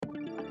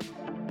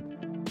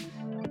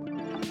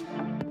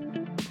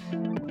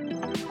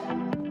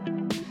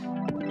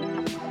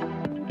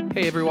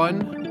Hey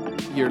everyone,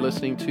 you're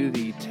listening to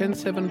the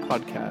 10-7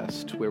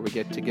 podcast, where we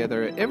get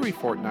together every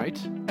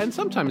fortnight, and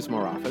sometimes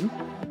more often,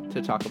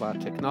 to talk about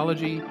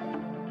technology,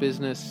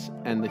 business,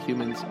 and the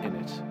humans in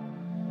it.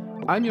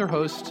 I'm your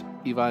host,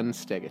 Ivan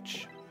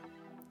Stegic.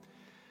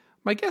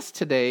 My guest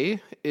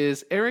today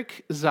is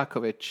Eric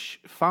Zakovich,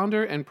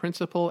 founder and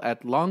principal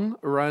at Long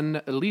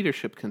Run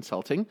Leadership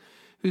Consulting,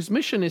 whose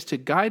mission is to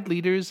guide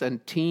leaders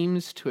and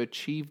teams to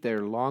achieve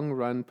their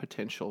long-run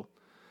potential.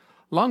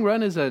 Long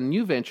Run is a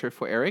new venture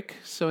for Eric,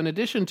 so in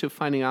addition to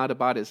finding out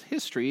about his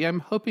history, I'm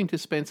hoping to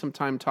spend some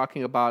time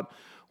talking about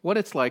what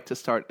it's like to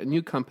start a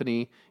new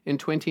company in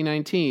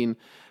 2019,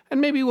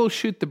 and maybe we'll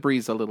shoot the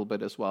breeze a little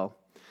bit as well.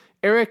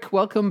 Eric,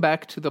 welcome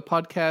back to the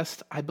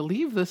podcast. I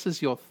believe this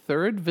is your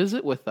third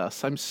visit with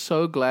us. I'm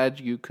so glad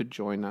you could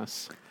join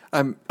us.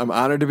 I'm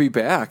honored to be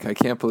back. I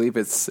can't believe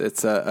it's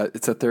a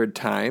third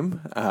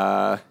time.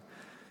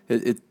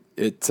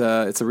 It's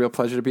a real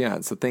pleasure to be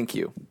on. So thank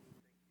you.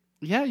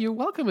 Yeah, you're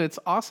welcome. It's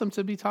awesome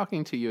to be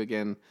talking to you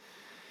again.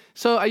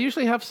 So I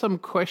usually have some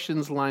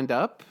questions lined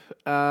up,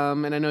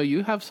 and I know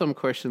you have some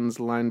questions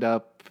lined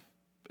up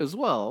as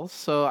well.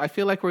 So I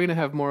feel like we're going to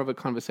have more of a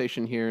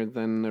conversation here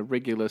than a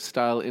regular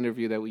style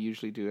interview that we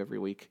usually do every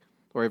week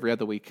or every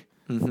other week.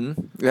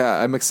 Mm-hmm.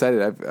 Yeah, I'm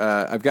excited.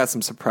 I've got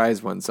some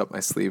surprise ones up my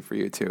sleeve for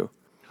you too.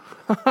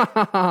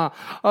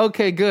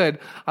 Okay, good.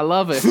 I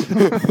love it.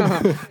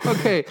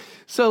 Okay,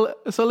 so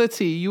let's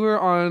see. You were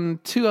on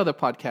two other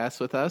podcasts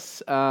with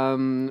us.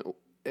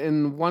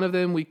 In one of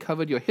them, we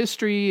covered your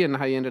history and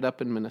how you ended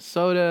up in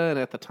Minnesota, and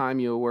at the time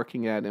you were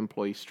working at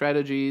Employee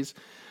Strategies.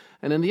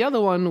 And in the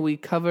other one, we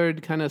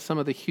covered kind of some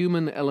of the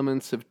human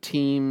elements of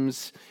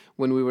teams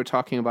when we were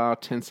talking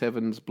about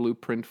 10-7's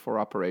blueprint for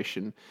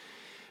operation.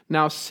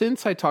 Now,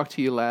 since I talked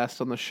to you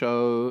last on the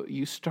show,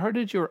 you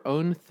started your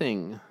own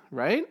thing,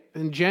 right?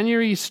 In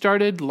January, you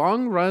started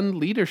Long Run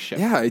Leadership.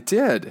 Yeah, I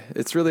did.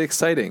 It's really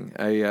exciting.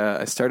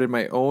 I started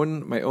my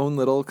own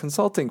little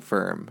consulting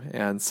firm,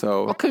 and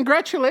so. Well,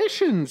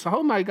 congratulations!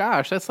 Oh my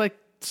gosh, that's like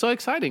so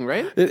exciting,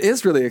 right? It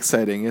is really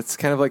exciting. It's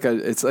kind of like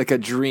a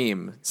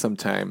dream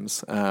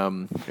sometimes.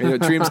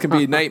 Dreams can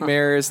be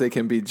nightmares. They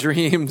can be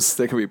dreams.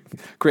 There can be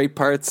great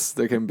parts.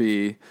 There can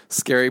be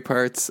scary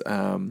parts.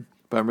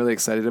 But I'm really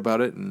excited about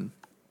it, and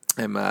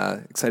I'm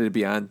excited to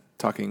be on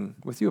talking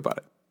with you about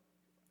it.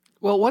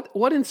 Well,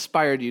 what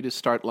inspired you to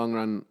start Long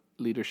Run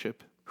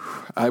Leadership?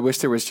 I wish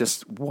there was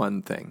just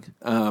one thing.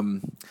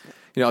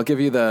 I'll give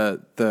you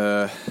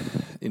the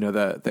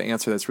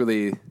answer that's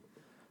really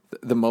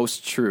the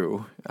most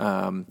true.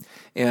 And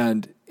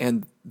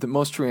the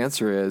most true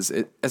answer is,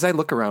 as I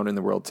look around in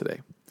the world today,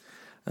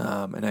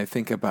 and I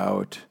think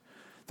about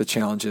the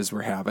challenges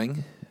we're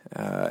having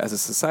as a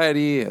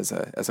society, as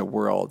a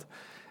world.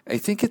 I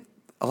think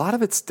a lot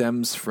of it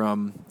stems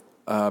from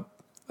a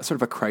sort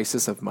of a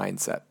crisis of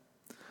mindset,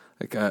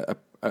 like a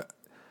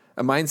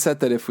mindset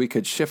that if we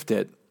could shift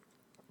it,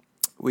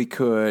 we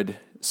could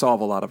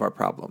solve a lot of our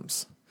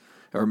problems,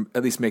 or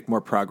at least make more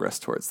progress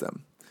towards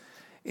them.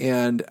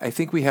 And I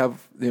think we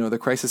have, the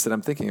crisis that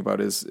I'm thinking about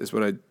is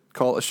what I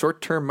call a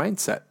short-term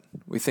mindset.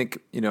 We think,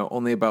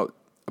 only about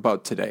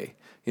today.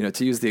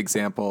 To use the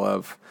example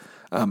of,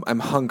 I'm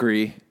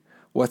hungry,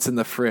 what's in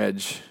the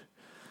fridge?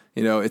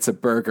 It's a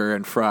burger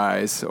and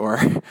fries, or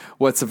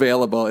what's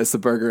available is the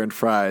burger and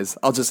fries.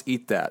 I'll just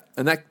eat that.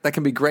 And that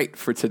can be great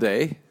for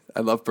today. I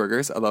love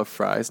burgers. I love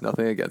fries.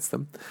 Nothing against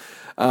them.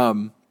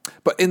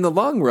 But in the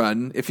long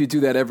run, if you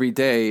do that every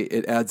day,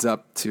 it adds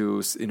up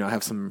to,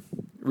 have some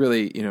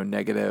really,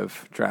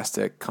 negative,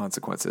 drastic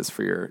consequences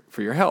for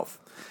your health.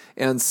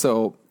 And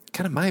so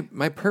kind of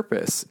my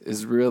purpose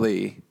is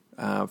really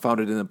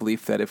founded in the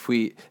belief that if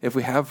we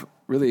have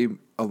really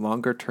a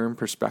longer term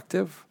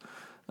perspective,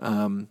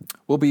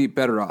 we'll be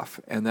better off.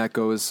 And that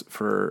goes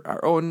for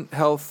our own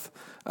health,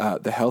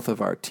 the health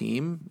of our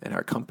team and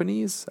our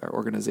companies, our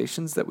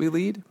organizations that we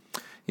lead,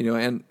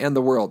 and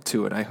the world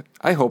too. And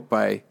I hope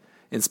by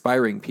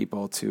inspiring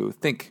people to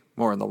think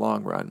more in the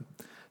long run,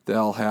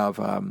 they'll have,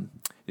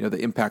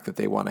 the impact that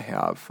they want to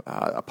have,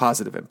 a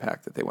positive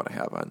impact that they want to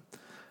have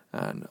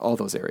on all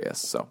those areas.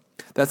 So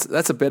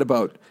that's a bit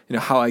about,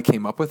 how I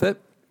came up with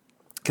it.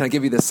 Can I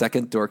give you the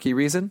second dorky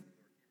reason?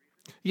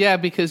 Yeah,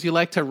 because you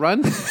like to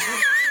run.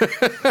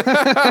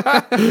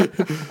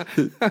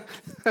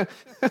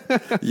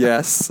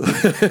 Yes.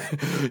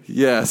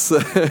 Yes.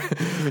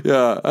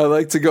 Yeah, I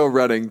like to go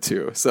running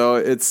too. So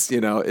it's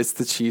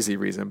the cheesy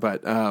reason,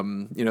 but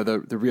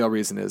the real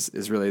reason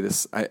is really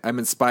this. I'm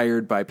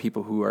inspired by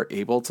people who are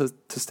able to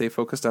stay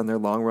focused on their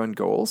long run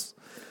goals,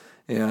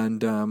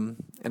 and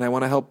I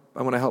want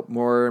to help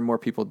more and more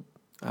people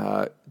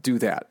do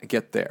that,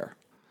 get there.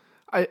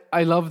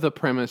 I love the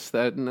premise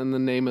that and the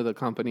name of the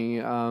company.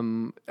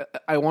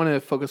 I want to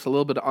focus a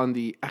little bit on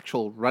the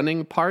actual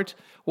running part.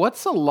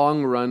 What's a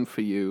long run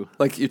for you?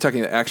 Like you're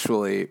talking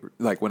actually,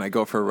 like when I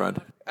go for a run?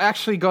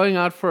 Actually going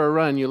out for a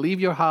run. You leave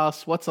your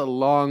house. What's a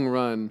long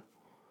run?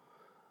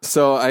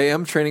 So I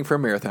am training for a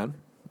marathon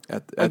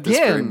at this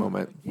very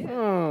moment.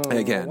 Yeah.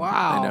 Again.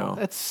 Wow. I know.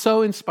 That's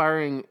so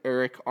inspiring,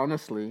 Eric,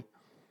 honestly.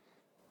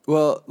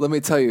 Well, let me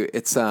tell you,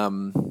 it's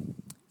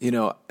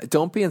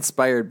don't be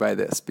inspired by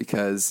this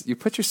because you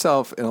put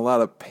yourself in a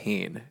lot of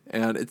pain,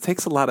 and it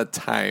takes a lot of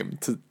time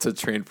to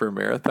train for a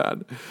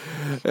marathon.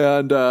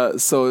 And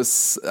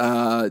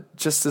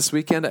just this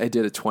weekend, I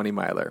did a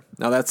 20-miler.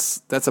 Now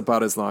that's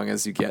about as long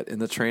as you get in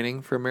the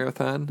training for a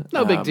marathon.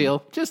 No big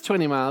deal, just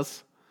 20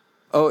 miles.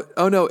 Oh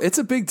no, it's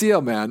a big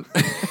deal, man.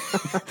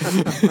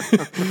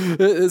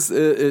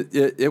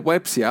 It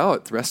wipes you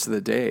out the rest of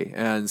the day,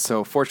 and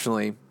so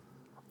fortunately,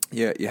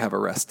 you have a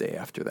rest day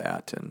after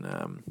that, and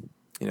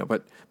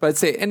but I'd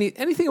say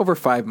anything over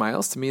 5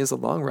 miles to me is a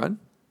long run.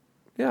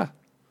 Yeah.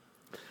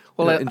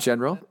 Well, in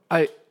general,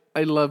 I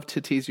love to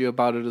tease you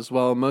about it as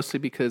well, mostly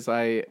because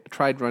I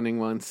tried running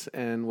once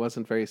and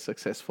wasn't very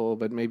successful,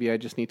 but maybe I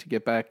just need to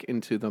get back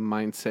into the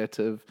mindset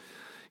of,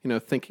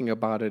 thinking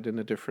about it in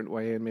a different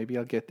way, and maybe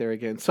I'll get there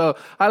again. So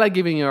I like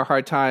giving you a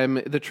hard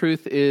time. The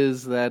truth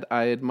is that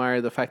I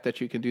admire the fact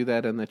that you can do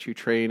that and that you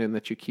train and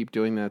that you keep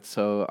doing that.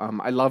 So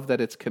I love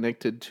that it's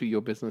connected to your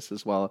business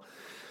as well.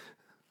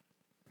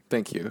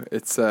 Thank you.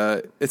 It's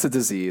a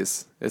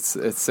disease. It's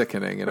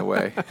sickening in a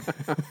way.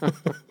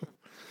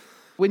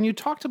 When you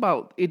talked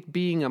about it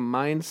being a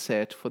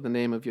mindset for the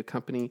name of your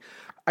company,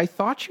 I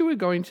thought you were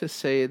going to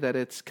say that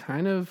it's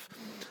kind of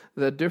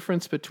the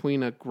difference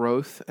between a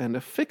growth and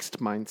a fixed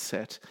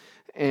mindset.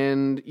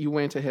 And you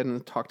went ahead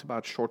and talked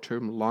about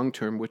short-term,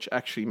 long-term, which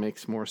actually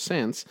makes more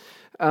sense.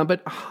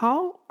 But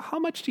how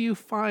much do you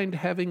find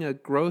having a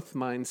growth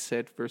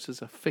mindset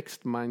versus a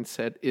fixed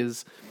mindset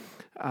is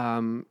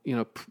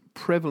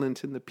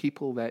prevalent in the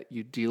people that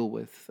you deal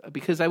with?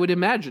 Because I would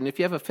imagine if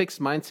you have a fixed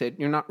mindset,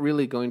 you're not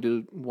really going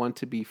to want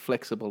to be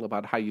flexible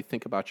about how you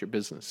think about your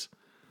business.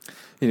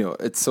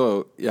 It's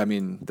so,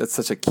 that's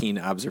such a keen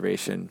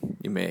observation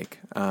you make.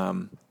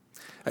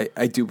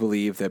 I do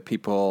believe that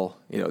people,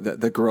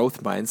 the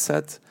growth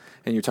mindset,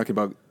 and you're talking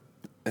about,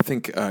 I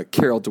think,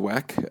 Carol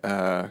Dweck,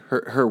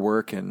 her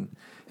work in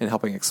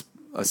helping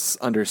us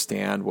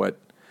understand what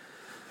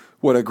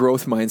a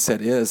growth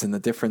mindset is and the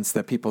difference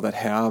that people that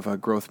have a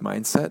growth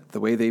mindset, the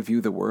way they view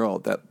the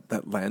world, that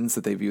lens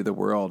that they view the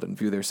world and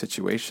view their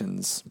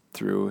situations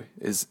through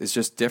is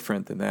just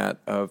different than that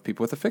of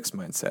people with a fixed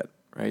mindset,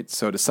 right?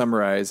 So to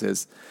summarize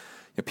is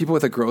people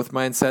with a growth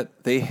mindset,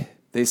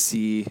 they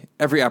see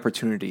every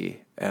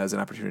opportunity as an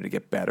opportunity to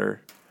get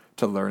better,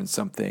 to learn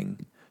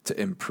something, to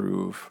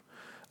improve.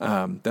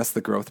 That's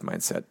the growth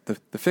mindset.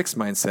 The fixed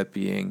mindset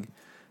being,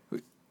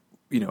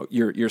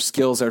 your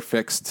skills are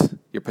fixed,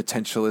 your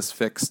potential is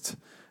fixed.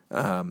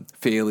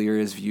 Failure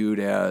is viewed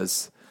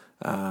as,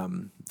 a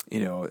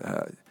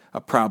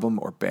problem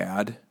or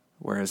bad.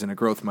 Whereas in a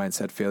growth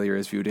mindset, failure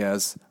is viewed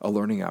as a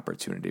learning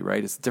opportunity,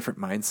 right? It's a different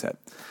mindset.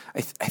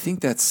 I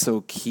think that's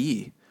so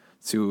key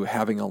to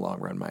having a long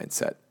run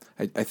mindset.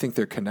 I think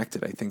they're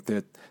connected. I think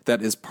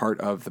that is part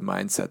of the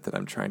mindset that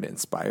I'm trying to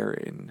inspire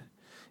in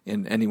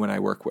anyone I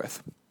work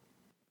with.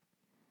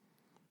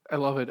 I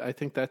love it. I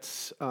think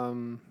that's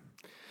a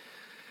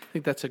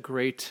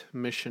great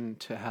mission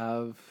to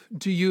have.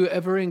 Do you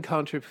ever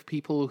encounter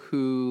people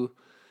who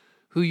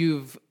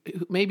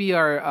maybe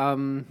are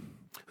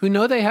who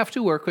know they have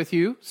to work with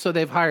you, so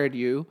they've hired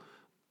you,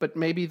 but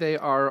maybe they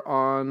are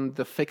on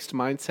the fixed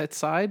mindset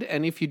side?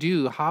 And if you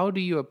do, how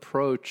do you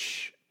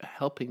approach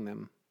helping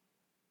them?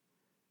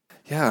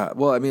 Yeah,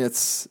 well,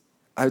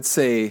 I would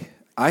say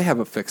I have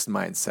a fixed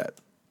mindset,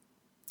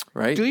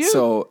 right? Do you?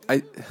 So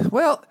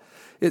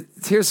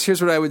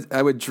here's what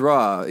I would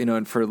draw,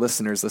 and for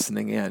listeners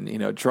listening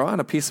in, draw on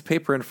a piece of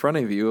paper in front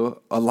of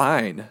you a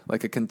line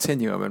like a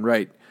continuum and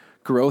write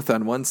growth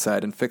on one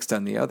side and fixed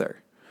on the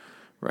other,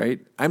 right?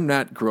 I'm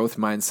not growth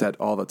mindset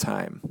all the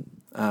time.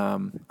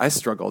 I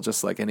struggle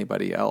just like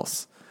anybody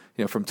else.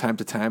 From time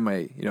to time,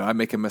 I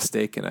make a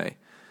mistake and I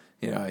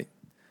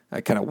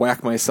kind of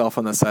whack myself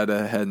on the side of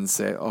the head and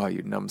say, "Oh,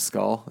 you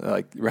numbskull!"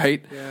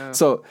 Right? Yeah.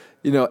 So,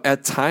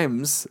 at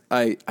times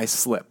I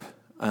slip.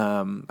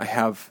 I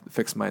have a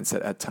fixed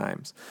mindset at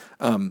times.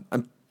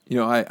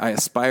 I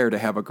aspire to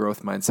have a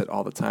growth mindset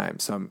all the time.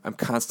 So I'm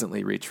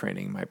constantly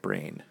retraining my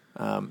brain.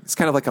 It's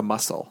kind of like a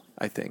muscle,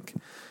 I think.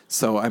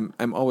 So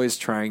I'm always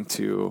trying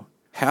to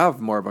have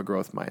more of a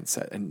growth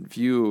mindset and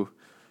view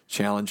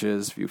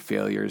challenges, view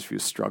failures, view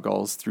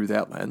struggles through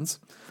that lens.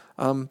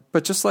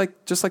 But just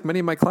like many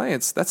of my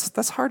clients,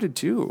 that's hard to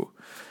do.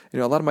 A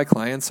lot of my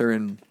clients are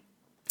in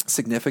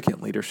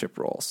significant leadership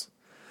roles.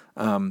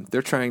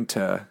 They're trying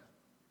to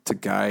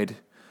guide,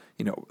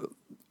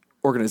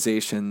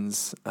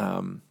 organizations,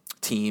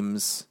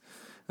 teams.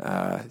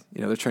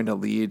 They're trying to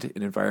lead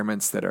in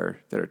environments that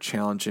are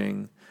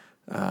challenging,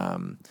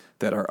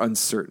 that are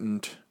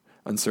uncertain,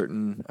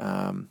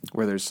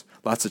 where there's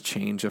lots of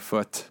change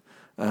afoot,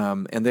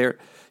 and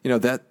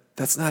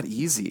that's not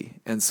easy.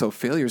 And so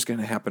failure is going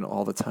to happen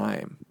all the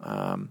time.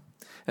 And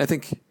I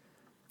think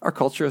our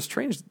culture has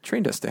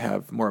trained us to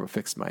have more of a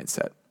fixed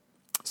mindset.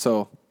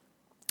 So,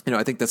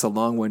 I think that's a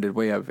long-winded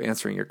way of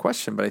answering your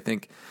question, but I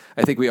think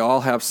we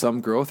all have some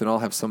growth and all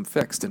have some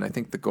fixed. And I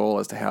think the goal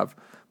is to have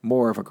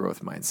more of a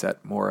growth mindset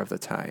more of the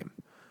time.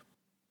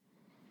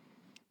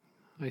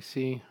 I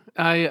see.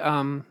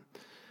 I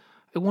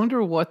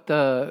wonder what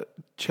the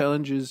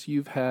challenges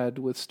you've had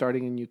with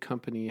starting a new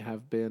company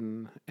have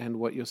been, and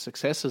what your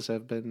successes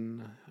have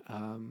been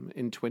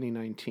in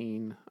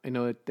 2019. I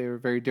know that they were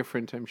very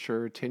different, I'm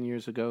sure, 10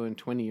 years ago and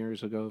 20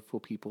 years ago for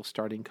people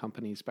starting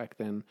companies back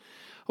then.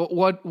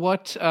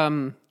 What's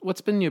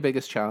been your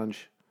biggest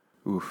challenge?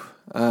 Oof.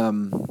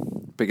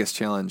 Biggest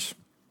challenge.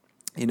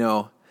 You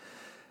know,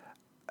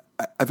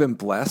 I've been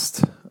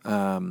blessed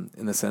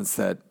in the sense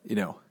that,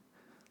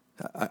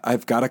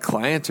 I've got a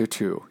client or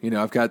two.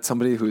 I've got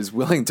somebody who's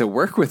willing to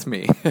work with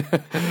me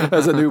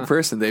as a new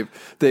person.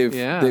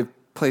 They've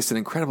placed an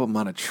incredible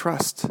amount of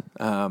trust,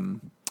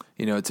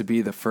 to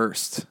be the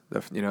first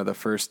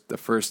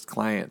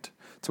client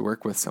to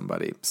work with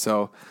somebody.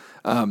 So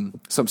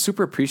I'm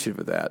super appreciative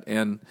of that.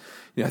 And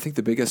I think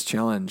the biggest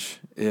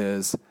challenge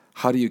is,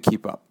 how do you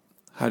keep up?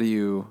 How do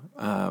you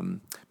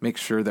make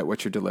sure that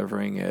what you're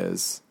delivering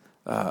is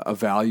a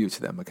value to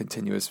them, a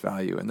continuous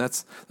value? And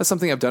that's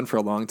something I've done for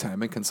a long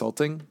time in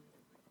consulting.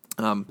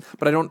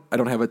 But I don't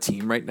have a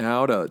team right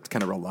now to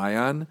kind of rely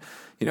on.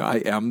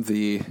 I am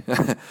the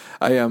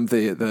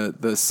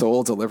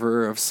sole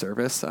deliverer of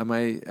service on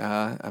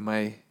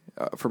my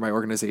for my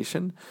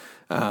organization.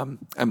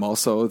 I'm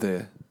also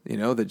the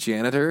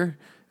janitor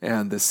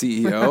and the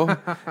CEO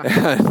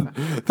and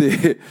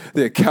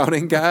the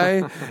accounting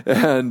guy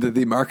and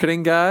the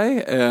marketing guy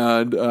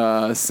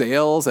and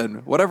sales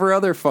and whatever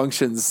other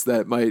functions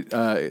that might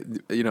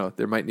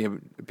there might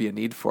be a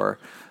need for.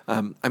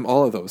 I'm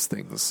all of those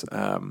things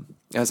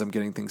as I'm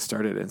getting things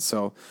started, and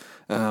so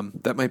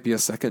that might be a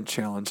second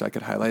challenge I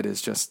could highlight.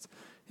 Is just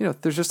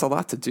there's just a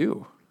lot to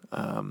do.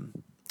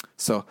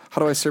 So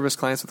how do I service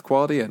clients with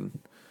quality and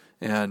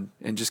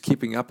just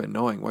keeping up and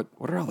knowing what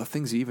are all the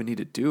things you even need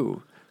to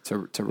do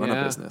to run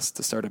a business,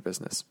 to start a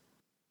business.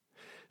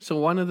 So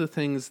one of the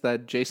things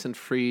that Jason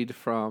Fried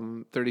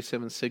from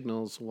 37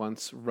 Signals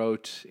once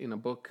wrote in a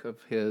book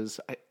of his,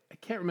 I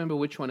can't remember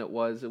which one it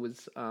was. It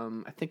was,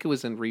 I think it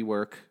was in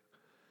Rework.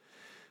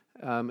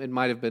 It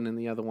might have been in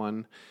the other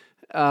one.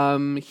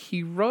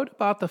 He wrote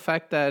about the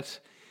fact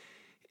that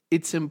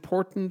it's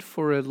important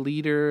for a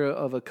leader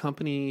of a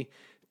company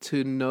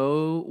to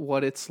know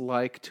what it's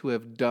like to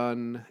have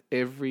done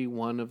every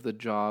one of the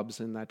jobs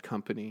in that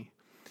company.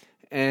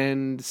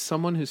 And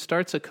someone who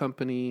starts a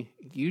company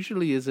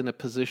usually is in a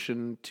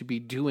position to be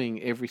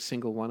doing every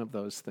single one of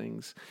those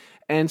things.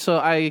 And so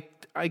I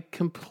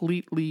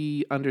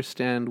completely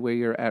understand where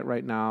you're at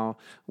right now.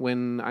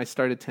 When I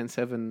started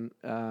 10-7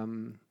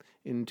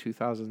 in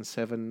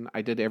 2007,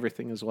 I did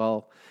everything as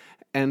well.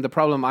 And the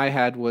problem I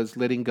had was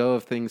letting go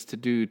of things to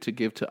do to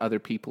give to other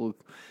people,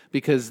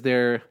 because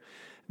there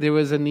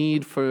was a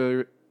need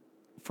for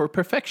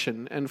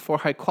perfection and for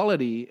high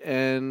quality,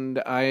 and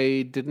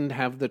I didn't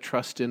have the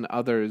trust in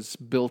others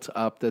built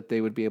up that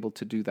they would be able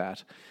to do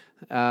that.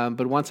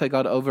 But once I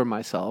got over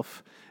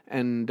myself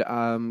and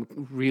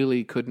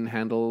really couldn't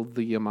handle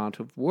the amount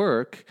of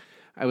work,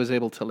 I was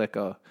able to let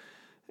go.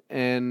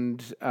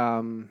 And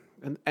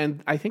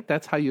I think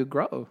that's how you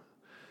grow.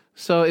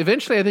 So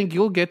eventually I think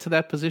you'll get to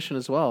that position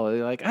as well.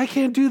 You're like, I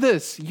can't do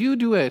this. You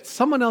do it.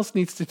 Someone else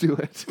needs to do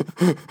it.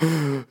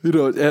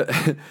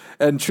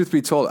 And truth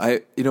be told,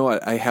 I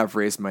have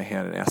raised my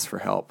hand and asked for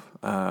help.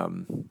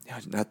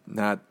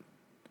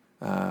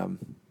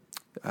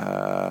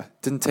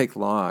 Didn't take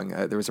long.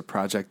 There was a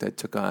project I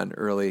took on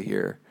early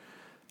here,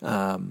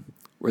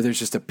 where there's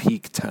just a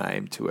peak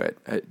time to it.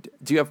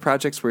 Do you have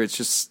projects where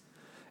it's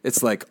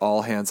like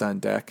all hands on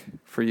deck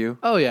for you?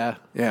 Oh yeah.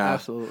 Yeah.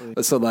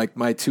 Absolutely. So like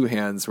my two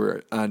hands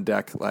were on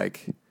deck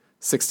like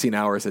 16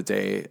 hours a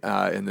day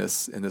in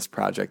this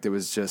project. It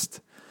was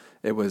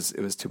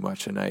too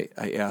much. And I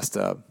asked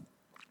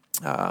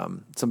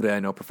somebody I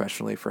know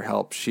professionally for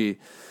help. She's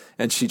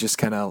just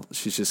kind of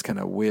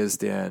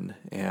whizzed in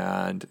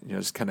and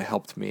just kind of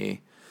helped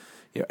me.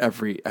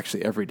 Every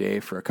day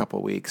for a couple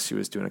of weeks, she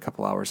was doing a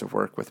couple hours of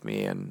work with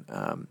me, and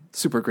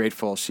super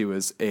grateful she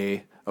was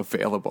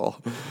available,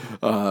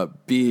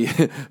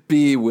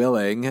 be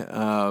willing,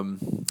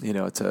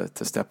 to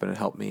step in and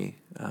help me,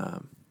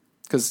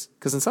 because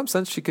in some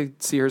sense she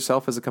could see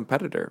herself as a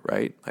competitor,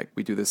 right? Like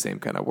we do the same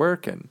kind of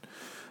work, and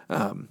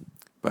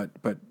but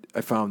I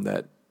found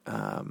that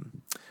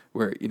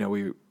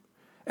we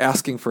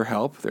asking for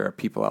help, there are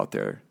people out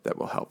there that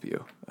will help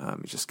you.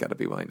 You just got to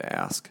be willing to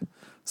ask.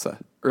 It's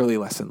an early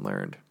lesson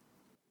learned.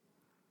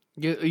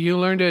 You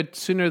learned it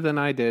sooner than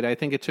I did. I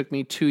think it took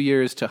me 2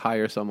 years to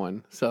hire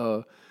someone.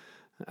 So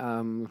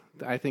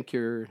I think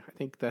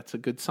that's a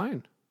good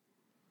sign.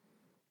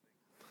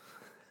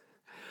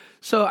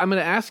 So I'm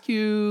going to ask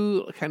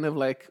you kind of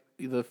like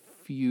the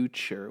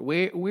future.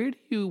 Where do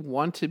you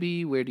want to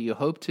be? Where do you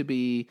hope to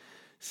be,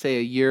 say,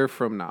 a year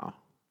from now?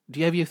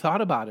 Have you thought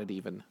about it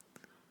even?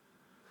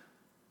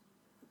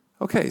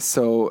 Okay,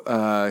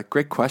 so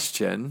great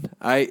question.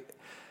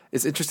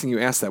 It's interesting you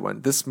asked that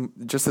one. This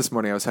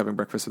morning I was having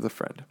breakfast with a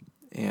friend,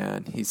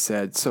 and he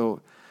said,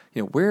 "So,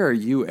 where are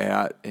you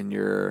at in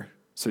your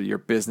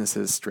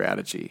business's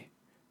strategy?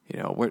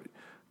 What's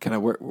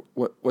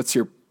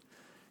your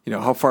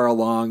how far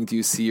along do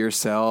you see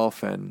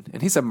yourself? And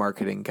he's a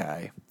marketing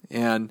guy.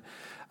 And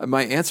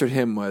my answer to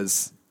him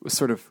was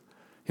sort of,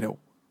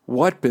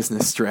 what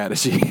business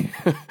strategy?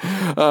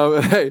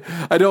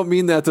 I don't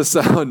mean that to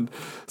sound,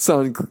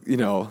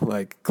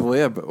 like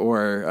glib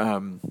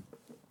or,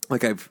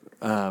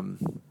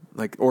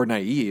 or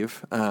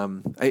naive.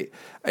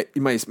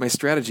 My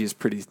strategy is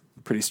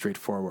pretty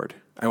straightforward.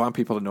 I want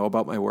people to know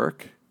about my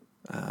work.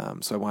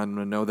 So I want them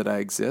to know that I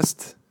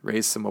exist,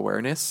 raise some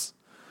awareness.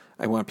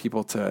 I want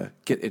people to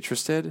get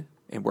interested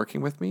in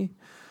working with me.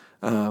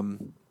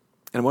 And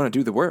I want to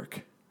do the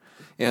work.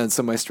 And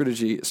so my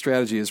strategy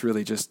is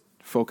really just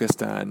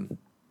focused on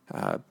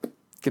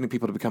getting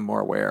people to become more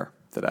aware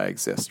that I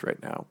exist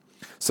right now.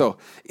 So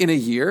in a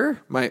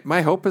year,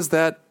 my hope is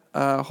that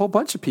a whole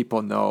bunch of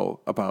people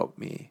know about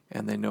me,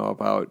 and they know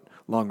about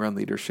long-run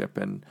leadership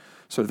and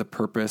sort of the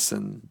purpose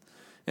and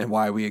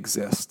why we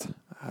exist.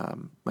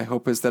 My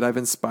hope is that I've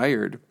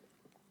inspired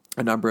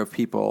a number of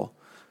people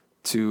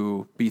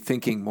to be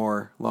thinking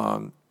more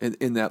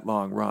in that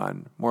long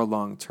run, more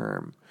long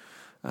term.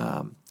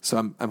 So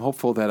I'm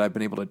hopeful that I've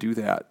been able to do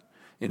that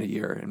in a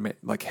year and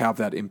have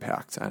that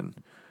impact on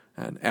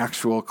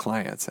actual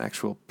clients,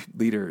 actual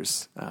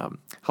leaders,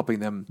 helping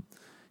them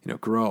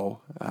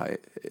grow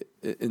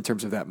in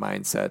terms of that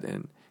mindset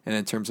and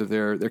in terms of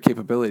their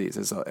capabilities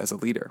as a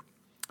leader.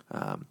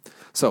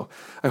 So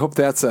I hope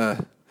that's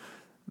a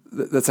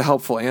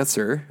helpful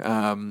answer.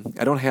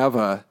 I don't have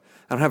a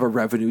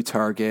revenue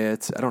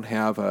target. I don't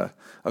have a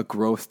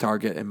growth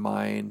target in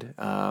mind.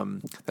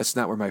 That's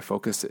not where my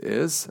focus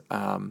is.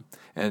 And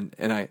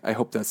I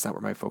hope that's not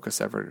where my focus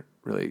ever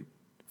really,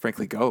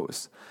 frankly,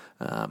 goes.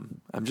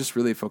 I'm just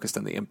really focused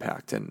on the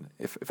impact. And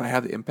if I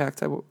have the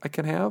impact I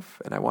can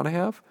have and I want to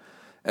have,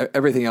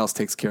 everything else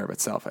takes care of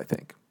itself, I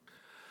think.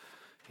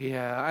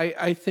 Yeah,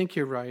 I think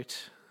you're right.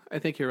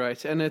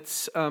 And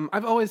it's,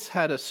 I've always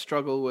had a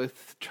struggle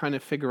with trying to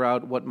figure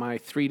out what my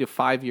 3 to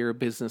 5 year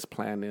business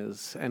plan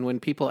is. And when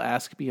people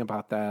ask me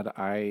about that,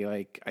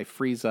 I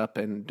freeze up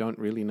and don't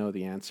really know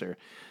the answer.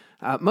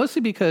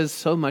 Mostly because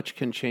so much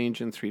can change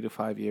in 3 to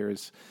 5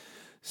 years.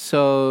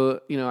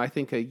 So, I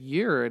think a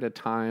year at a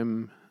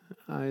time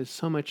is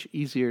so much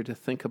easier to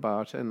think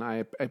about. And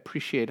I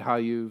appreciate how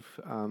you've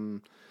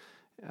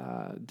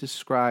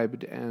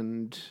described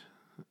and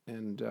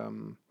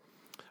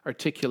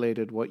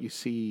articulated what you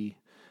see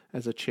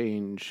as a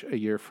change a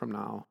year from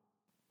now.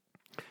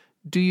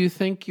 Do you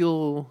think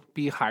you'll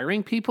be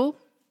hiring people?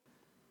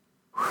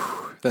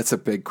 That's a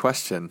big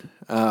question.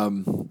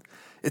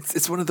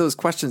 It's one of those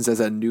questions as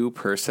a new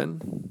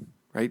person,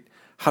 right?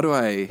 How do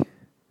I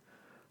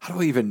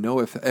even know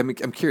if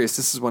I'm curious?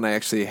 This is one I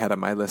actually had on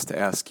my list to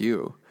ask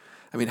you.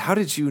 I mean, how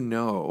did you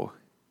know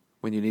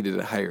when you needed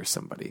to hire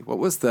somebody? What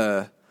was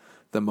the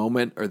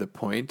moment or the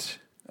point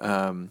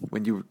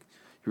when you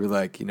were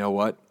like, you know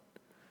what?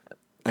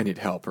 I need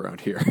help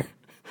around here.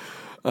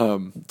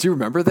 Do you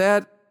remember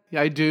that?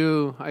 Yeah, I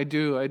do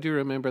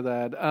remember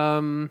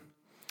that.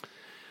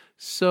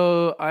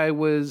 So I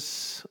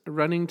was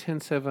running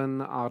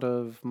 10-7 out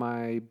of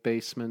my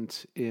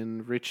basement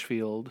in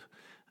Richfield.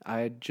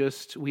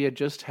 We had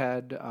just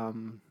had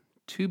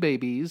 2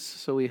 babies.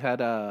 So we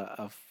had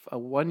a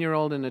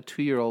 1-year-old and a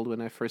 2-year-old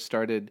when I first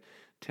started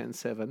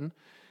 10-7.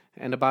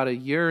 And about a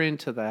year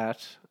into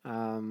that,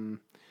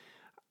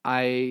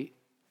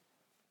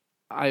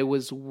 I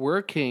was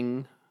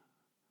working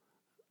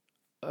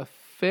a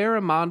fair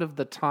amount of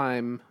the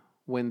time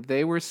when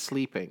they were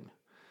sleeping.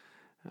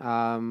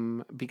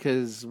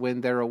 Because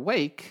when they're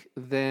awake,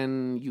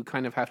 then you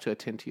kind of have to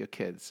attend to your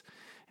kids.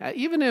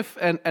 Even if,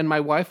 and my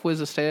wife was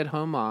a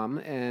stay-at-home mom,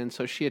 and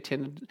so she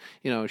attended,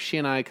 she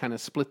and I kind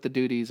of split the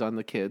duties on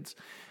the kids.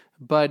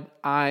 But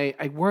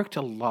I worked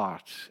a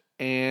lot,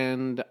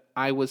 and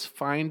I was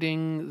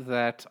finding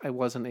that I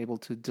wasn't able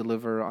to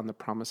deliver on the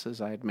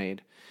promises I had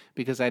made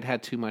because I'd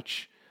had too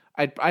much.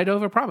 I'd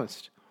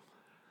overpromised.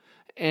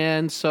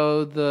 And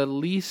so the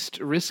least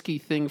risky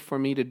thing for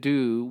me to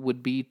do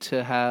would be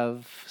to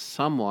have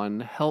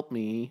someone help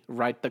me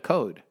write the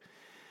code.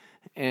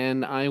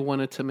 And I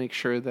wanted to make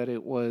sure that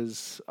it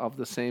was of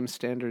the same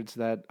standards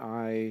that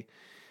I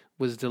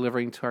was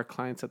delivering to our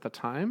clients at the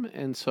time.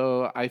 And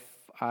so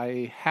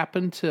I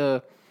happened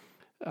to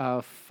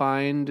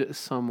find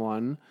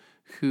someone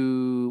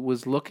who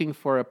was looking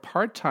for a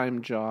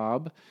part-time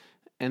job,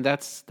 and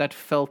that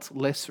felt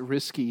less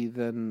risky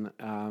than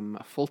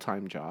a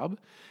full-time job.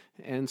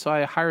 And so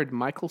I hired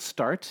Michael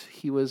Start.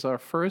 He was our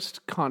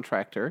first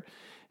contractor,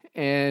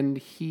 and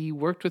he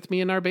worked with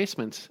me in our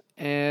basement.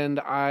 And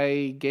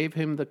I gave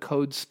him the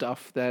code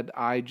stuff that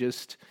I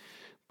just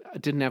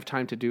didn't have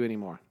time to do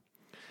anymore.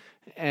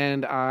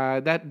 And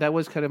that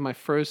was kind of my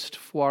first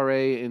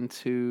foray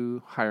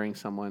into hiring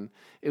someone.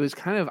 It was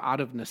kind of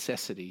out of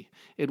necessity.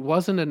 It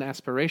wasn't an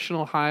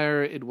aspirational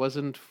hire. It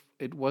wasn't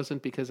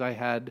because I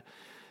had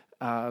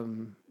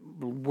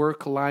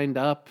work lined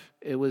up.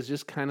 It was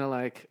just kind of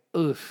like,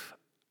 oof,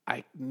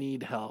 I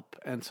need help.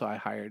 And so I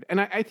hired.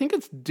 And I think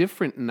it's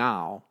different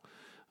now.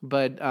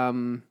 But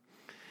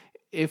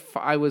if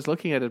I was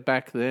looking at it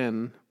back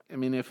then, I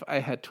mean, if I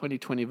had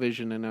 20/20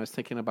 vision and I was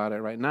thinking about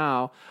it right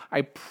now,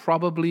 I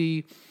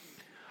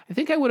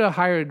think I would have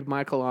hired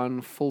Michael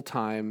on full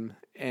time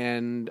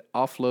and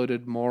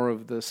offloaded more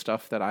of the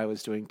stuff that I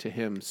was doing to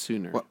him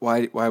sooner.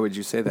 Why would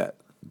you say that?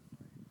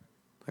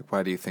 Like,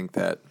 why do you think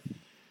that?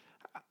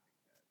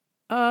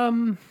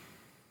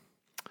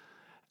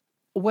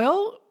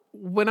 Well,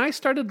 when I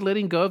started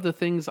letting go of the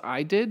things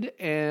I did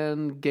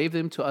and gave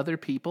them to other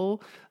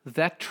people,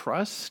 that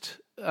trust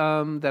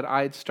that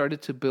I'd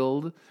started to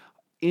build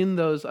in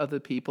those other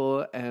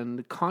people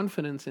and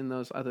confidence in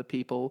those other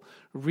people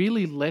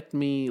really let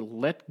me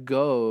let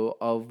go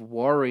of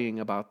worrying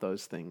about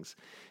those things.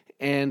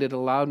 And it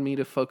allowed me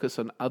to focus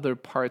on other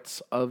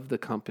parts of the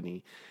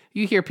company.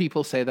 You hear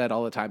people say that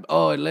all the time.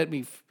 Oh, let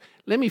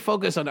me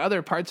focus on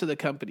other parts of the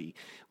company.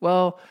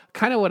 Well,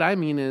 kind of what I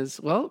mean is,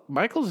 well,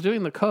 Michael's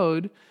doing the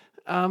code.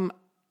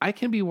 I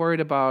can be worried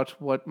about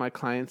what my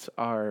clients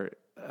are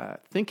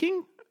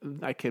thinking.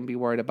 I can be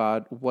worried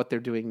about what they're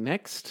doing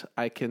next.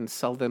 I can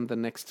sell them the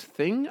next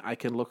thing. I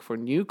can look for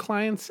new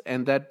clients,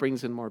 and that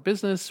brings in more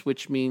business,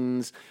 which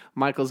means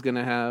Michael's going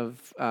to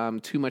have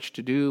too much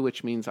to do,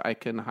 which means I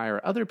can hire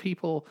other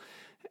people.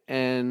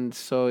 And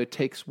so it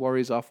takes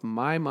worries off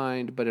my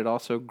mind, but it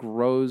also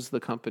grows the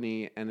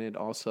company, and it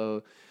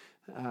also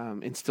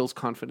instills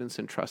confidence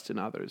and trust in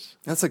others.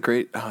 That's a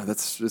great.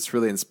 It's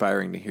really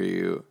inspiring to hear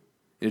you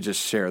just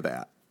share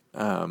that.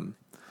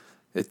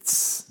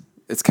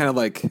 It's kind of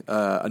like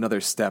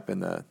another step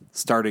in the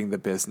starting the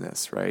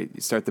business, right?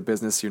 You start the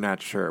business, you're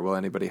not sure, will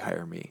anybody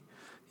hire me?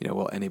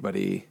 Will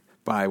anybody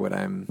buy what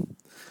I'm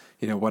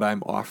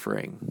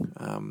offering?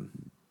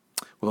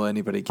 Will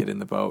anybody get in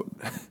the boat?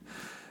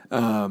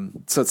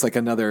 So it's like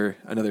another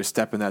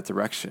step in that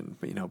direction.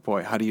 But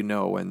boy, how do you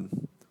know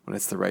when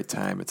it's the right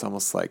time? It's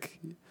almost like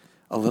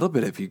a little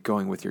bit of you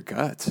going with your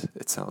gut,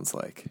 it sounds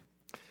like.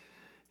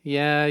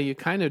 Yeah, you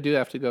kind of do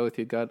have to go with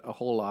your gut a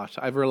whole lot.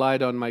 I've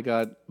relied on my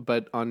gut,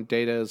 but on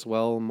data as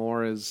well,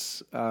 more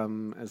as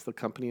the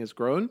company has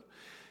grown,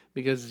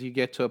 because you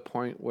get to a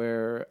point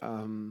where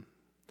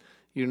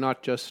you're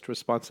not just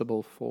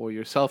responsible for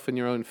yourself and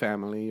your own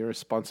family, you're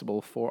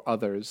responsible for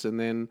others. And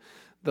then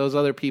those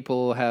other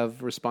people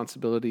have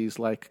responsibilities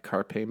like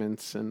car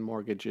payments and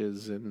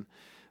mortgages and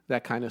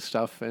that kind of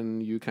stuff,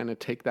 and you kind of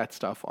take that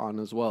stuff on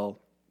as well.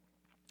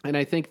 And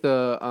I think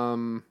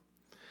the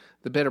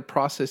better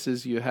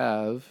processes you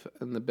have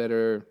and the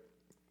better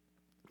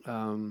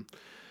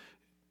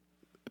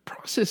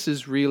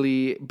processes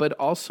really, but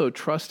also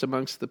trust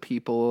amongst the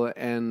people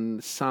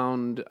and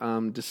sound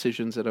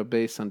decisions that are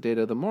based on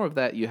data, the more of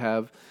that you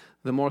have,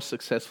 the more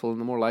successful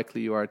and the more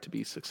likely you are to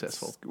be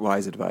successful.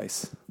 Wise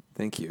advice.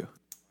 Thank you.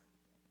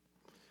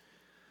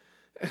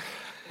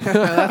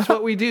 That's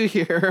what we do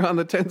here on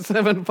the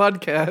 10-7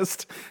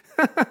 podcast.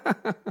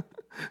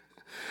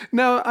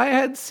 Now, I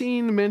had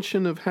seen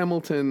mention of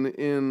Hamilton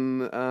in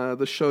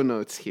the show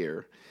notes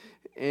here,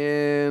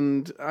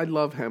 and I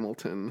love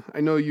Hamilton.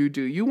 I know you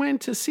do. You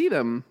went to see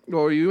them,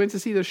 or you went to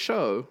see the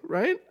show,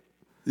 right?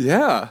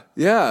 Yeah.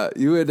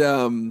 You would.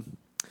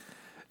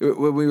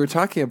 When we were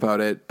talking about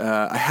it,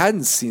 I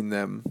hadn't seen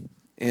them,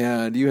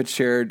 and you had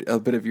shared a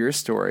bit of your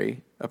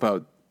story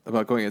about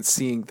going and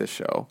seeing the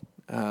show,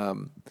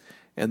 and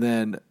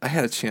then I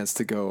had a chance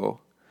to go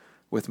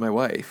with my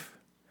wife.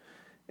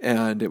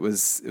 And it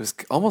was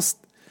almost.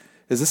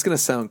 Is this going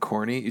to sound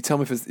corny? You tell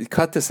me you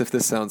cut this if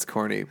this sounds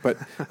corny. But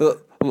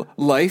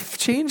life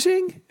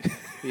changing.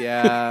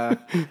 Yeah,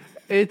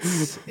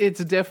 it's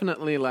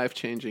definitely life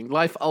changing,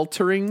 life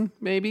altering,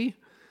 maybe.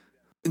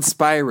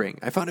 Inspiring.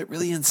 I found it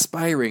really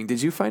inspiring.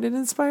 Did you find it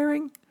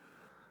inspiring?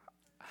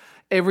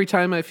 Every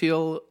time I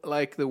feel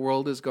like the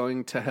world is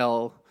going to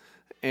hell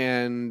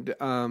and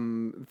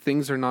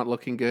things are not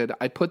looking good,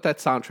 I put that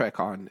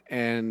soundtrack on,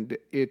 and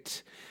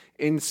it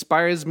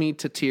inspires me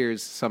to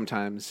tears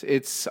sometimes.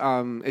 It's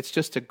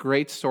just a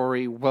great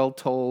story, well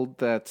told,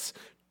 that's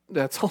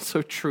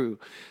also true.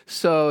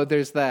 So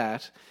there's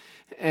that.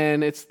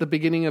 And it's the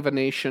beginning of a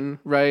nation,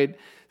 right?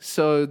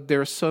 So there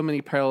are so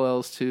many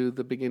parallels to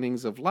the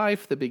beginnings of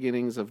life, the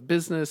beginnings of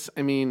business.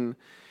 I mean,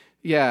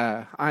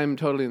 yeah, I'm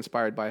totally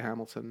inspired by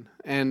Hamilton.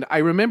 And I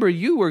remember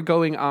you were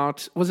going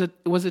out, was it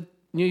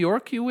New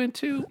York you went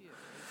to?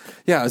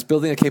 Yeah, I was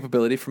building a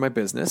capability for my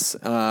business.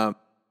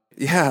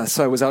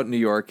 So I was out in New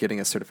York getting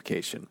a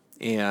certification,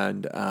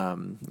 and I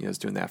was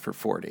doing that for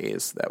 4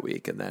 days that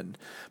week. And then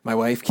my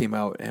wife came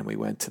out, and we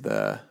went to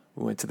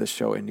the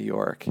show in New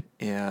York,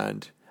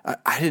 and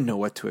I didn't know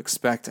what to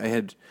expect. I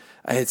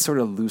had sort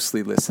of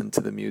loosely listened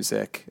to the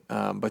music,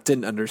 but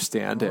didn't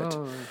understand it.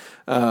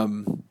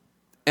 And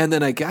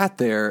then I got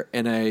there,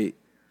 and I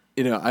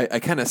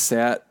kind of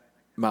sat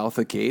mouth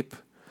agape,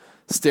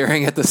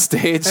 staring at the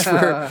stage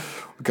for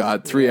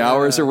 3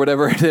 hours or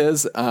whatever it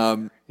is.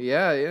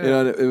 Yeah.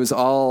 It was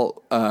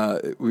all,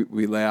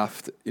 we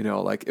laughed,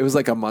 like it was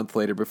like a month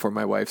later before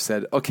my wife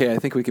said, okay, I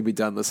think we can be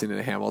done listening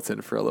to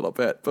Hamilton for a little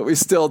bit, but we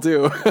still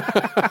do.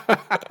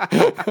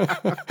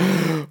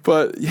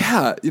 But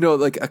yeah,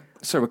 like a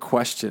sort of a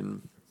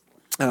question.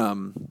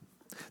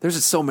 There's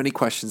just so many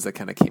questions that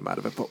kind of came out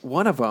of it, but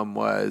one of them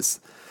was,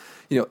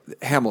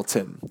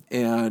 Hamilton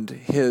and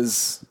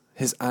his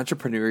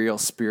entrepreneurial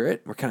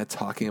spirit. We're kind of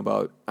talking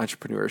about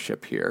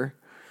entrepreneurship here.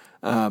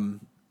 I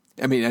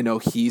know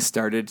he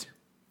started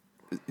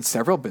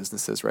several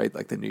businesses, right?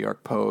 Like the New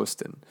York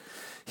Post, and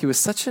he was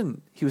such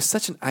an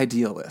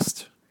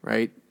idealist,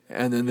 right?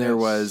 And then there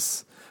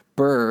was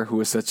Burr, who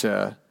was such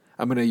I'm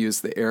going to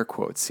use the air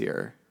quotes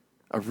here,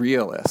 a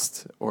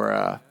realist or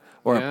a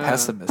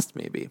pessimist,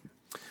 maybe.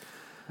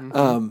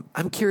 Mm-hmm.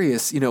 I'm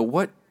curious,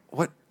 what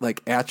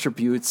like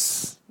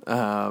attributes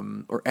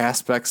or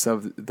aspects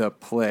of the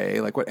play,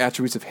 like what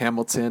attributes of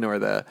Hamilton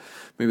or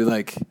maybe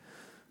like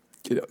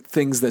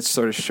things that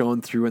sort of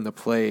shone through in the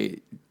play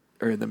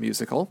or in the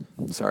musical.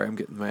 Sorry, I'm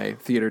getting my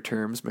theater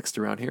terms mixed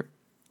around here.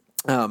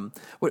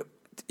 What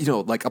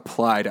like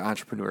apply to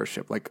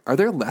entrepreneurship? Like, are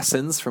there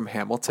lessons from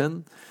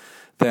Hamilton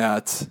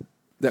that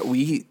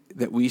we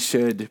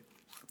should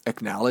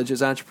acknowledge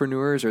as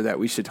entrepreneurs, or that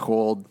we should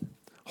hold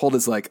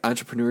as like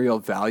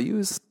entrepreneurial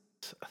values?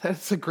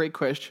 That's a great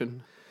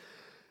question.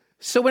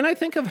 So when I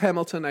think of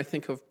Hamilton, I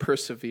think of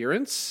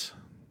perseverance.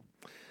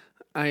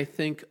 I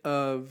think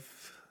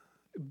of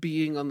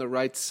being on the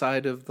right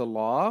side of the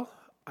law.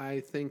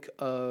 I think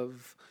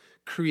of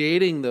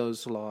creating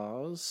those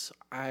laws.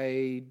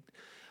 I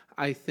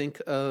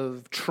think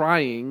of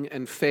trying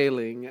and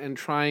failing and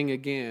trying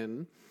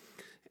again.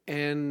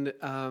 And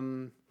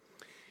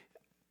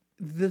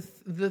the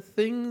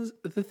thing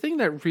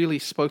that really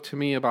spoke to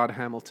me about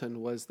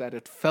Hamilton was that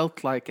it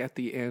felt like at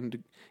the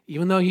end,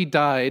 even though he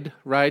died,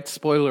 right?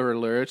 Spoiler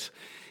alert.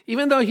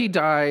 Even though he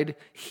died,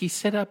 he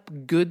set up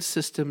good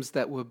systems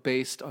that were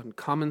based on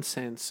common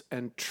sense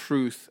and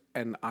truth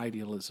and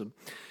idealism.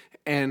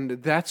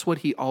 And that's what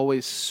he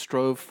always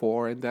strove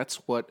for, and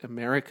that's what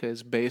America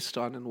is based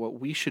on and what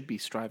we should be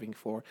striving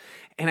for.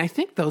 And I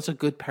think those are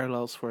good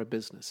parallels for a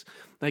business.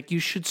 Like, you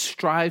should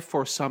strive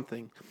for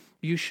something.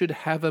 You should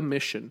have a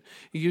mission.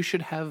 You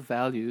should have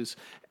values.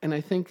 And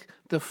I think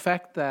the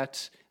fact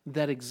that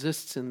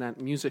exists in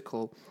that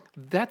musical,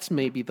 that's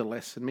maybe the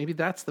lesson. Maybe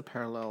that's the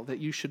parallel, that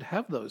you should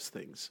have those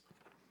things.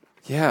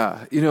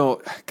 Yeah.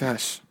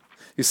 Gosh,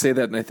 you say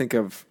that and I think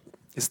of,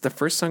 it's the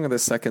first song or the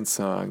second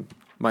song,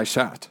 My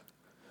Shot.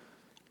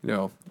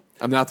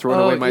 I'm not throwing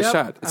away my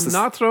shot. I'm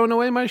not throwing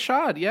away my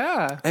shot.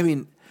 Yeah. I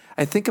mean,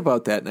 I think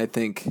about that and I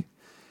think,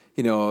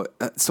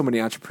 so many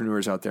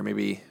entrepreneurs out there,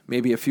 maybe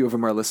a few of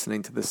them are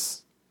listening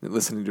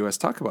to us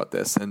talk about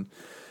this. And,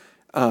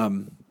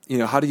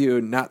 how do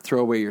you not throw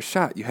away your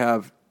shot? You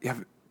have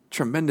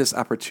tremendous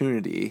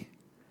opportunity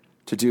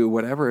to do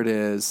whatever it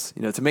is,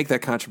 to make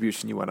that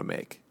contribution you want to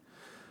make.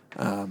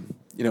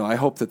 I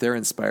hope that they're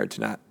inspired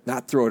to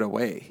not throw it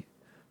away,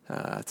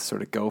 to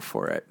sort of go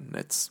for it. And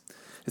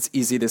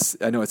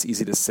I know it's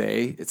easy to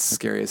say, it's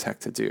scary as heck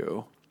to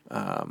do.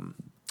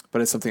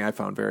 But it's something I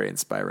found very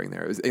inspiring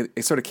there.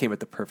 It sort of came at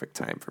the perfect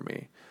time for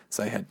me.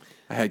 So I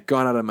had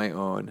gone out on my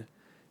own,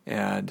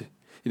 and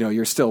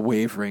you're still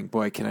wavering.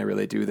 Boy, can I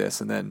really do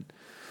this? And then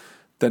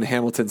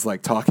Hamilton's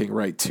like talking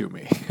right to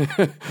me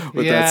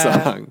with that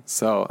song.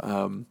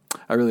 So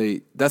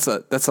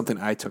that's something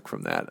I took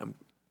from that.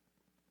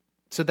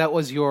 So that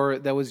was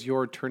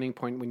your turning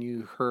point when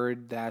you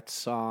heard that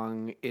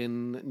song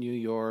in New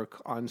York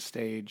on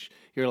stage.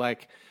 You're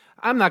like,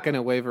 I'm not going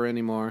to waver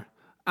anymore.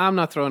 I'm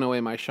not throwing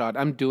away my shot.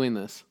 I'm doing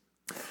this.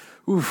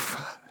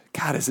 Oof.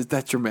 God, is it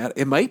that dramatic?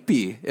 It might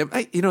be. It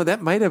might,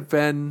 that might have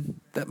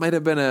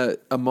been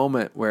a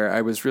moment where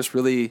I was just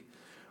really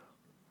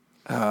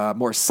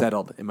more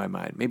settled in my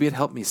mind. Maybe it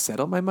helped me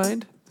settle my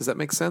mind. Does that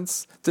make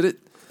sense? Did it?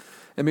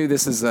 And maybe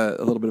this is a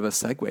little bit of a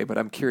segue, but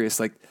I'm curious,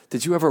 like,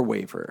 did you ever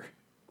waver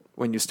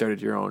when you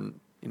started your own,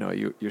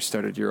 you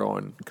started your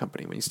own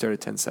company, when you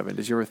started 10-7?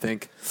 Did you ever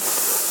think,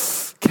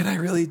 can I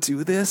really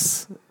do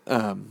this?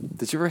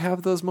 Did you ever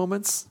have those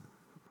moments?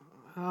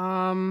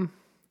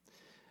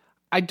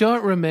 I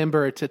don't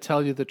remember, to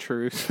tell you the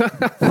truth.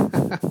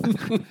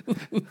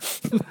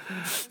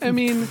 I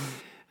mean,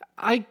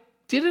 I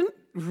didn't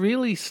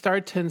really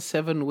start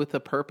 10-7 with a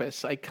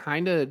purpose. I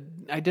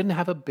didn't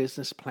have a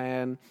business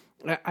plan.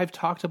 I've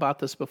talked about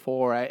this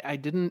before. I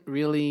didn't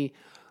really,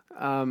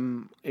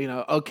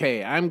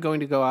 okay, I'm going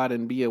to go out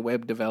and be a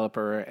web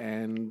developer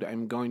and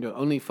I'm going to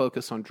only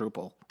focus on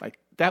Drupal. Like,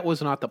 that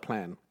was not the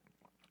plan.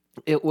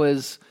 It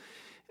was,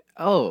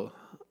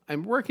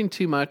 I'm working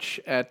too much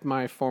at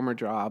my former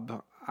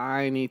job.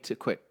 I need to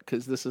quit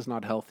because this is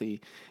not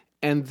healthy.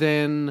 And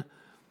then,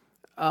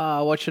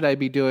 what should I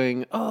be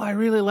doing? I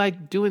really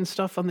like doing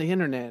stuff on the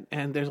internet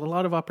and there's a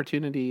lot of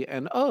opportunity.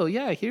 And,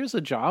 here's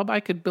a job.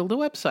 I could build a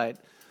website.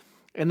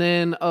 And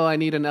then, I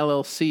need an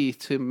LLC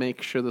to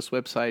make sure this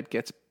website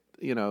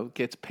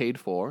gets paid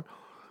for.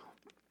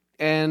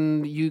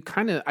 And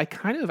I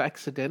kind of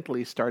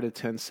accidentally started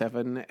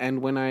 10-7.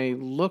 And when I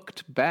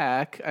looked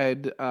back,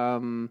 I'd,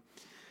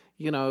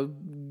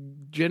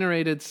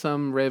 generated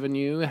some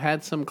revenue,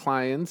 had some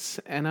clients,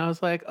 and I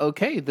was like,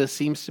 okay, this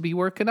seems to be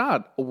working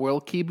out. We'll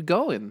keep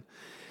going.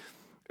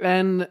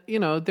 And,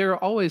 there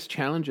are always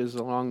challenges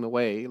along the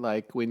way.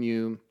 Like when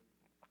you're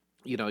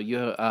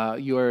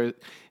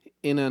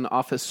in an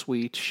office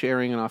suite,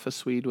 sharing an office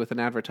suite with an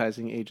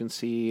advertising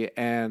agency,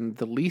 and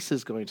the lease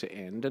is going to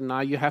end, and now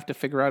you have to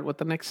figure out what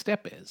the next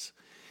step is.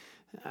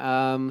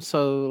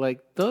 So like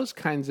those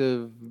kinds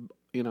of,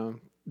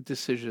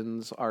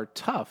 decisions are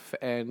tough,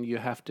 and you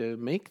have to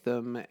make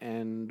them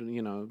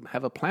and,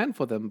 have a plan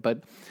for them.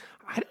 But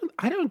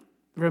I don't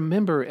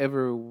remember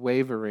ever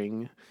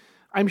wavering.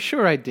 I'm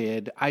sure I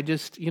did. I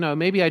just,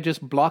 maybe I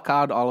just block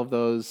out all of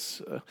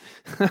those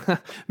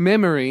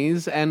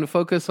memories and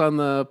focus on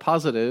the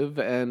positive,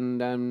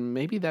 and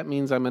maybe that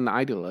means I'm an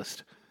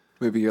idealist.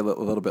 Maybe you're a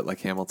little bit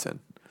like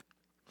Hamilton.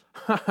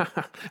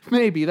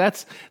 Maybe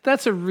that's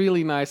a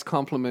really nice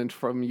compliment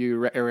from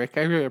you, Eric.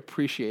 I really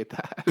appreciate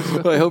that.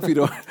 Well, I hope you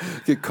don't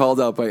get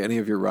called out by any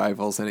of your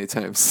rivals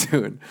anytime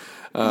soon.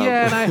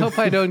 Yeah, and I hope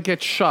I don't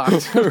get shot.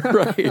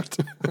 Right.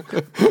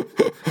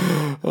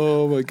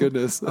 Oh my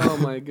goodness. Oh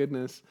my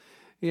goodness.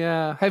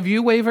 Yeah. Have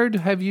you wavered?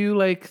 Have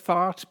you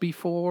thought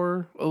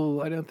before,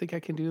 I don't think I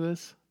can do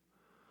this?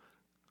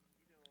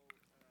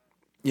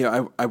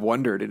 I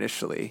wondered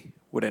initially,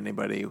 would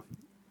anybody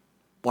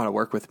want to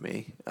work with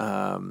me?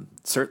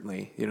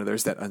 Certainly,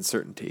 there's that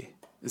uncertainty.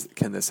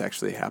 Can this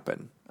actually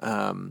happen?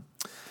 But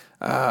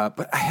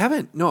I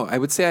haven't. No, I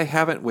would say I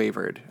haven't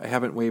wavered.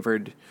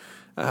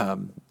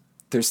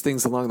 There's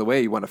things along the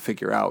way you want to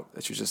figure out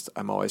that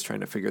I'm always trying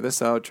to figure this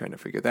out, trying to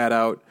figure that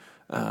out.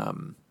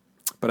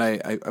 But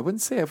I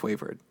wouldn't say I've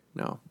wavered.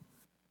 No.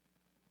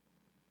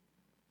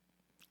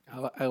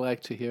 I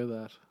like to hear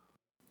that.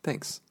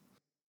 Thanks.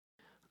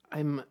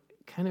 I'm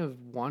kind of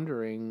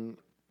wondering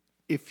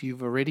if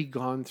you've already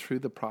gone through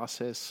the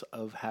process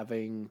of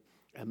having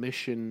a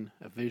mission,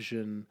 a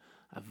vision,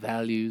 a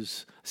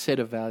set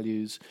of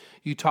values.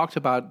 You talked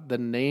about the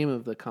name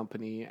of the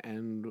company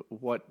and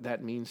what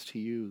that means to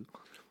you.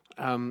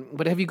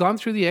 But have you gone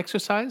through the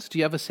exercise? Do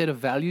you have a set of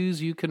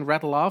values you can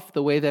rattle off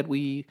the way that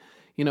we,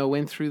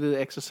 went through the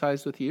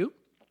exercise with you?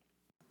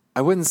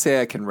 I wouldn't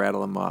say I can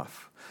rattle them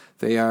off.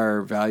 They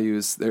are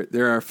values.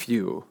 There are a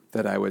few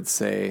that I would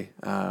say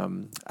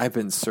I've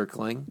been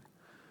circling.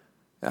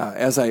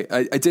 As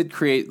I did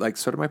create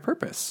sort of my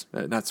purpose.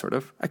 Not sort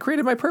of. I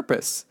created my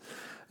purpose.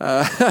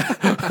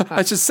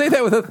 I should say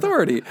that with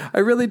authority. I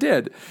really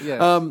did.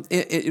 Yes.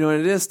 It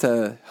is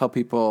to help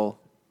people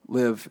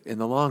live in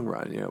the long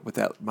run, with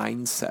that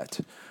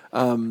mindset.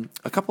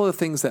 A couple of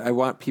things that I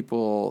want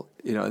people,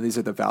 and these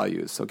are the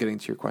values. So getting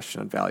to your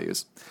question on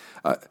values,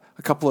 a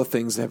couple of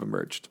things have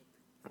emerged.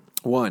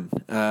 One,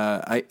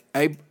 I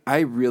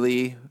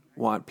really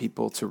want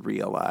people to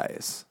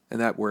realize, and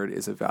that word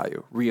is a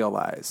value,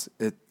 realize.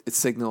 It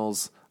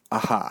signals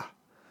aha.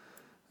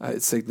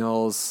 It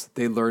signals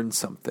they learned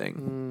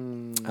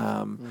something.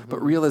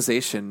 But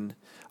realization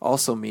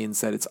also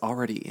means that it's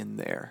already in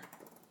there.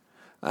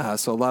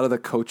 So a lot of the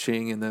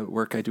coaching and the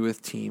work I do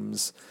with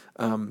teams,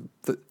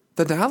 the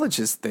knowledge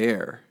is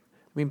there.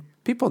 I mean,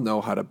 people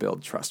know how to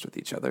build trust with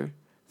each other.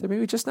 They're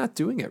maybe just not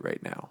doing it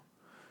right now.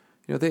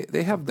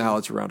 They have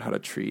knowledge around how to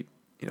treat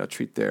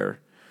their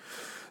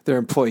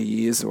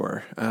employees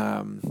or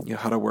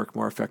how to work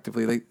more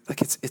effectively.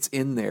 It's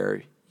in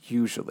there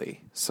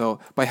usually. So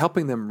by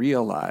helping them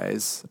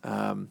realize,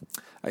 that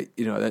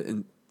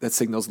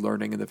signals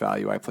learning and the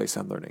value I place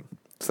on learning.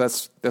 So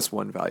that's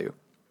one value.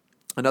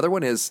 Another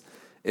one is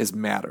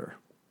matter.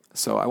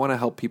 So I want to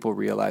help people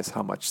realize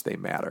how much they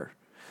matter.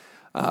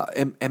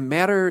 And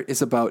matter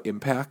is about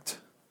impact.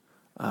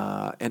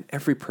 And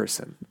every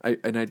person,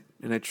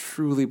 I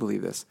truly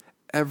believe this,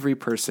 every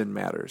person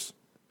matters.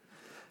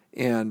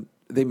 And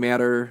they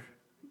matter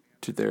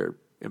to their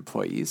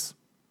employees.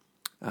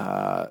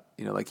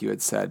 Like you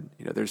had said,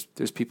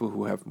 there's people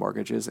who have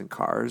mortgages and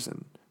cars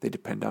and they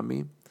depend on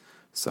me.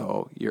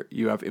 So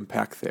you have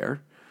impact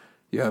there.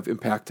 You have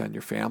impact on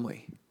your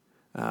family.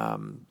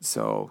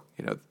 So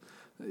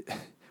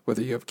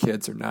whether you have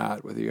kids or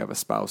not, whether you have a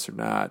spouse or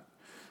not,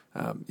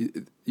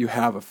 you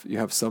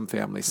have some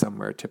family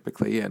somewhere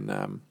typically,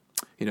 and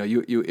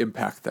you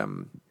impact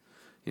them,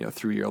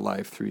 through your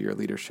life, through your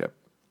leadership.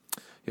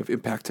 You have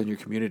impact on your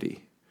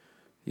community.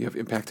 You have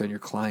impact on your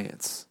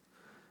clients.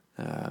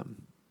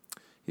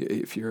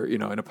 If you're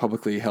in a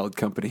publicly held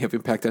company, you have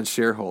impact on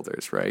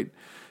shareholders, right?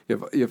 You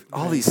have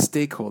all these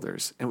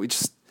stakeholders, and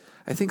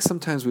I think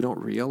sometimes we don't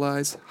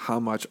realize how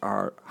much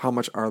our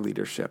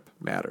leadership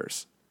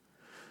matters.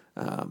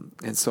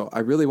 And so I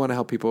really want to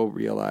help people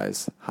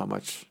realize how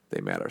much they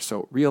matter.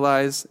 So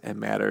realize and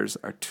matters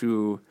are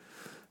two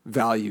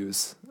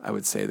values, I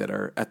would say, that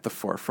are at the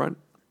forefront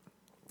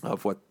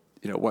of what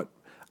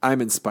I'm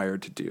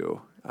inspired to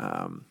do,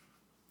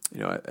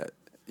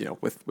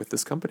 with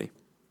this company.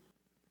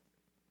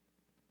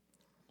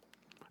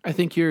 I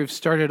think you've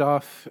started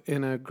off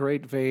in a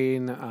great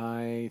vein.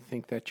 I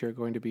think that you're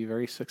going to be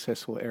very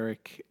successful,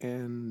 Eric,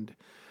 and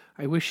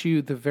I wish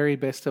you the very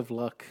best of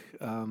luck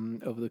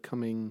over the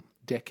coming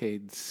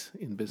decades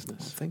in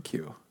business. Thank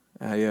you.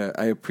 I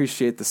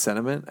appreciate the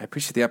sentiment. I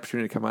appreciate the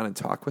opportunity to come on and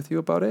talk with you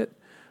about it.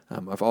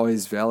 I've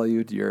always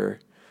valued your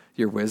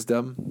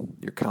wisdom,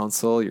 your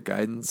counsel, your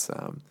guidance,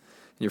 and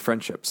your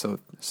friendship. So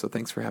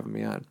thanks for having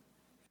me on.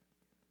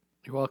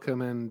 You're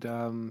welcome, and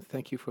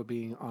thank you for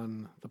being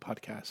on the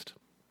podcast.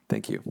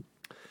 Thank you.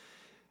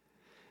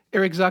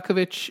 Eric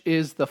Zakovich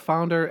is the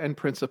founder and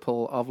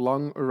principal of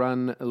Long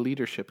Run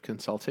Leadership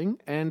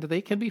Consulting, and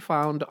they can be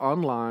found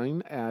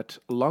online at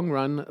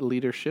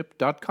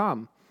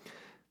longrunleadership.com.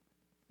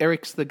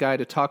 Eric's the guy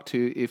to talk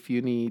to if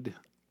you need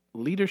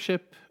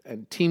leadership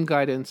and team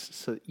guidance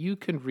so that you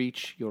can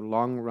reach your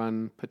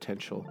long-run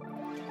potential.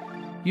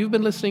 You've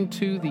been listening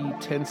to the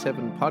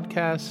 10-7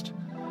 podcast.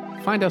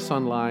 Find us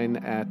online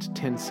at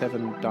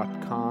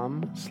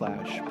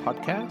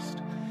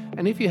 107.com/podcast.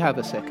 And if you have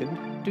a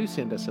second, do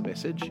send us a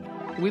message.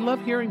 We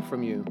love hearing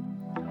from you.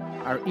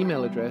 Our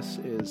email address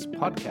is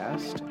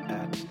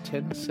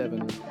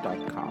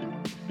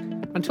podcast@107.com.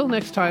 Until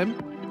next time,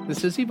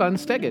 this is Ivan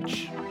Stegic.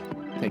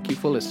 Thank you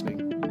for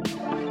listening.